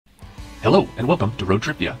Hello, and welcome to Road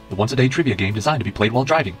Tripvia, the once-a-day trivia game designed to be played while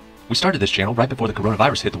driving. We started this channel right before the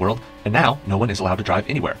coronavirus hit the world, and now no one is allowed to drive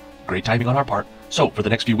anywhere. Great timing on our part. So, for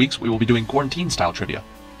the next few weeks, we will be doing quarantine-style trivia.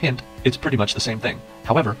 Hint, it's pretty much the same thing.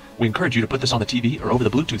 However, we encourage you to put this on the TV or over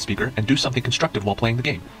the Bluetooth speaker and do something constructive while playing the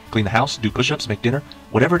game. Clean the house, do push-ups, make dinner,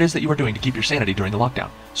 whatever it is that you are doing to keep your sanity during the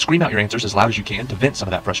lockdown. Scream out your answers as loud as you can to vent some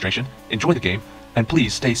of that frustration, enjoy the game, and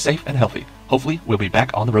please stay safe and healthy. Hopefully, we'll be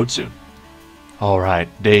back on the road soon. Alright,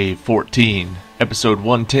 day 14, episode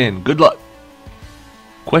 110. Good luck!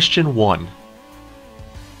 Question 1.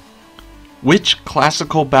 Which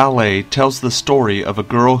classical ballet tells the story of a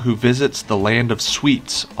girl who visits the land of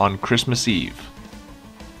sweets on Christmas Eve?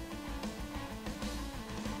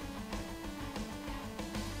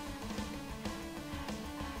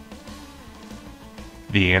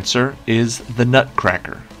 The answer is the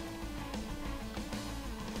Nutcracker.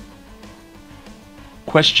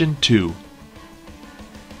 Question 2.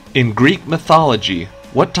 In Greek mythology,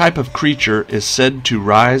 what type of creature is said to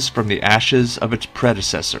rise from the ashes of its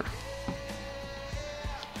predecessor?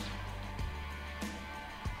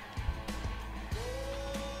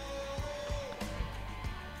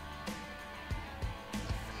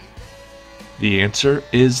 The answer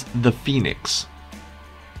is the phoenix.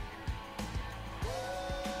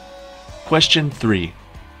 Question 3.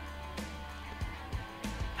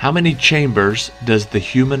 How many chambers does the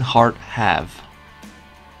human heart have?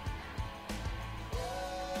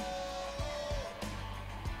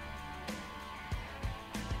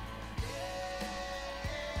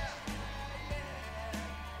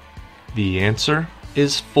 The answer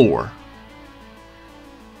is 4.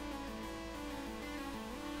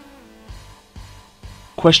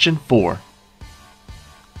 Question 4.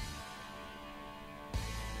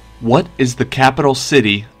 What is the capital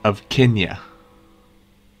city of Kenya?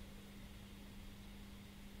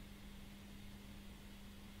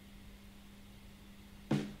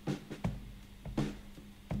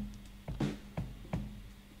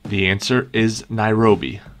 The answer is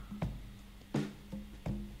Nairobi.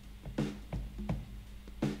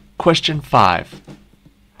 Question 5.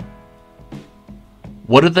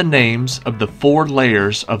 What are the names of the 4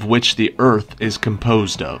 layers of which the Earth is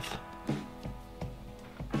composed of?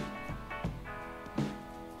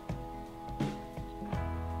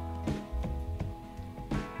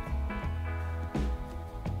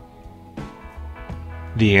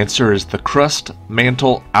 The answer is the crust,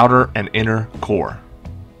 mantle, outer and inner core.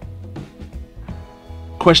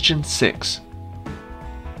 Question 6.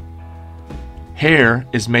 Hair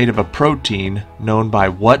is made of a protein known by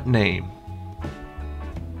what name?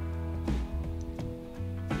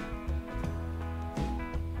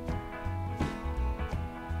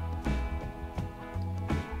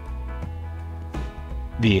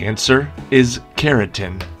 The answer is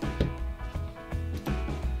keratin.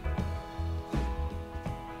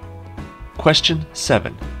 Question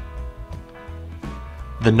 7.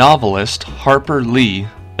 The novelist Harper Lee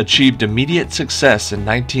achieved immediate success in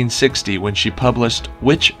 1960 when she published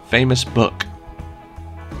which famous book?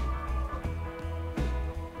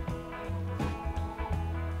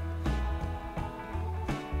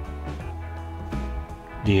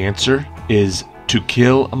 The answer is To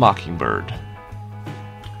Kill a Mockingbird.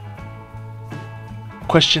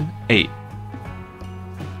 Question 8.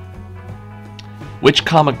 Which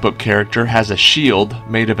comic book character has a shield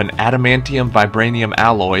made of an adamantium vibranium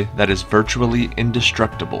alloy that is virtually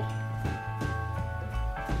indestructible?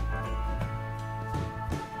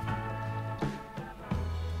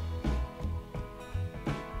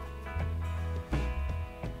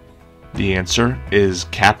 The answer is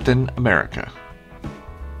Captain America.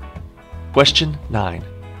 Question 9.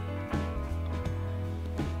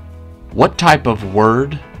 What type of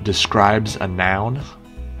word describes a noun?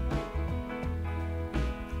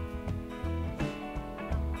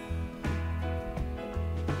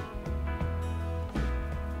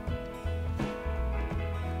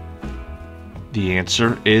 The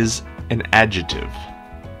answer is an adjective.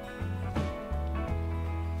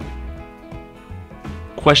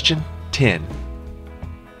 Question 10.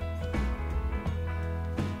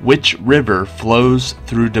 Which river flows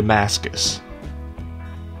through Damascus?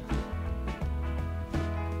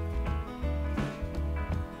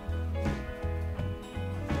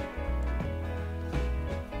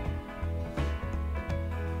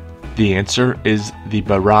 The answer is the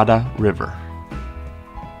Barada River.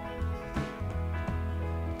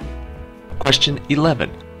 Question 11.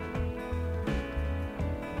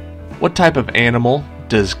 What type of animal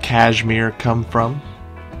does cashmere come from?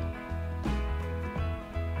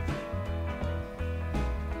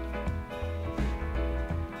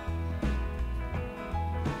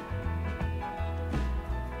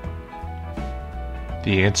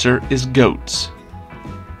 The answer is goats.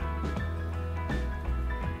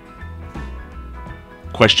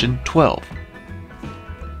 Question 12.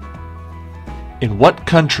 In what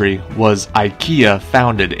country was IKEA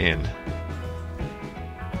founded in?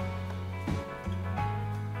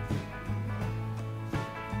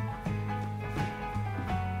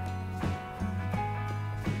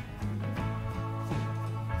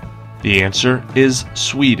 The answer is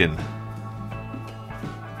Sweden.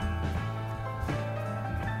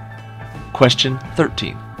 Question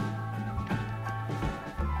 13.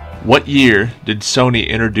 What year did Sony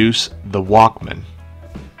introduce the Walkman?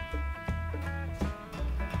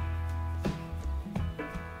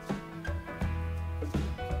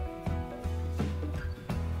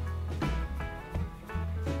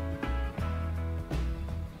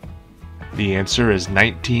 The answer is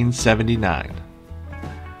 1979.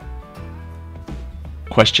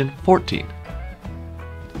 Question 14.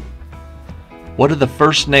 What are the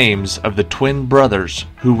first names of the twin brothers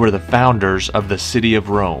who were the founders of the city of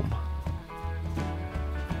Rome?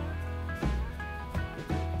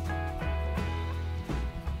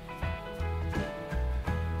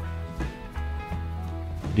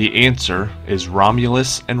 The answer is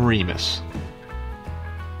Romulus and Remus.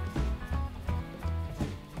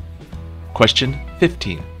 Question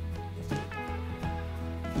 15.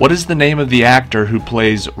 What is the name of the actor who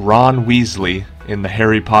plays Ron Weasley in the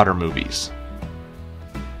Harry Potter movies?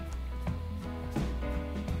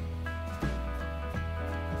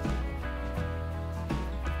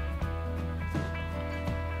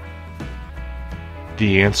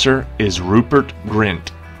 The answer is Rupert Grint.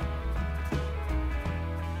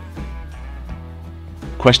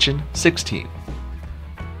 Question 16.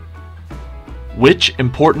 Which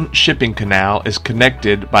important shipping canal is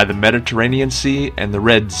connected by the Mediterranean Sea and the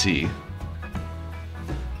Red Sea?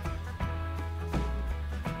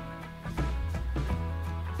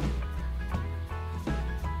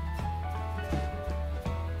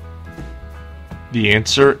 The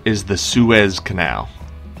answer is the Suez Canal.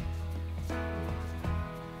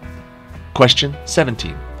 Question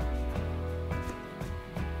 17.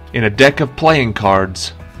 In a deck of playing cards,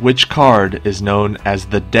 which card is known as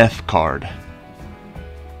the Death card?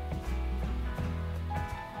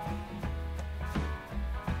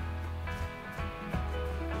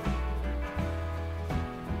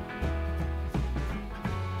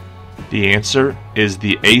 The answer is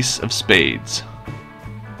the Ace of Spades.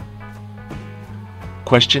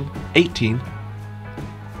 Question 18.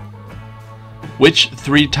 Which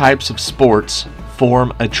three types of sports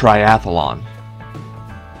form a triathlon?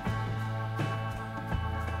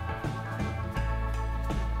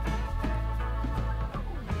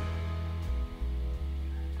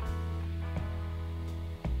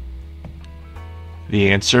 The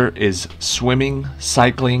answer is swimming,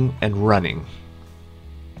 cycling, and running.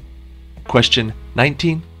 Question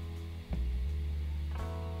 19.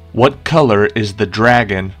 What color is the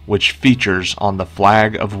dragon which features on the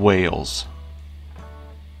flag of Wales?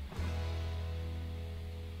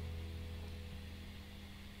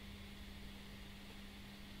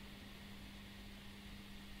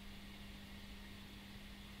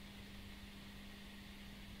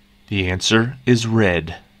 The answer is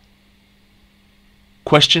red.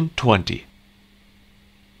 Question 20.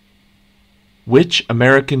 Which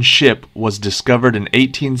American ship was discovered in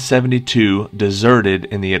 1872 deserted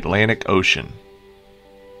in the Atlantic Ocean?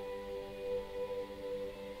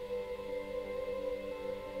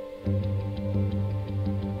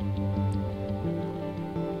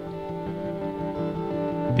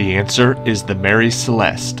 The answer is the Mary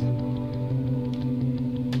Celeste.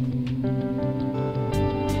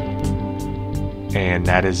 And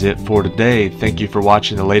that is it for today. Thank you for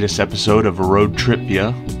watching the latest episode of Road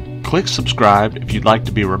Tripvia. Click subscribe if you'd like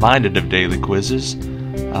to be reminded of daily quizzes.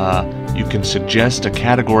 You can suggest a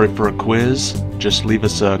category for a quiz. Just leave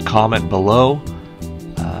us a comment below.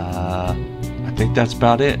 I think that's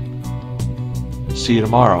about it. See you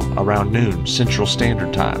tomorrow around noon Central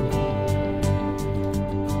Standard Time.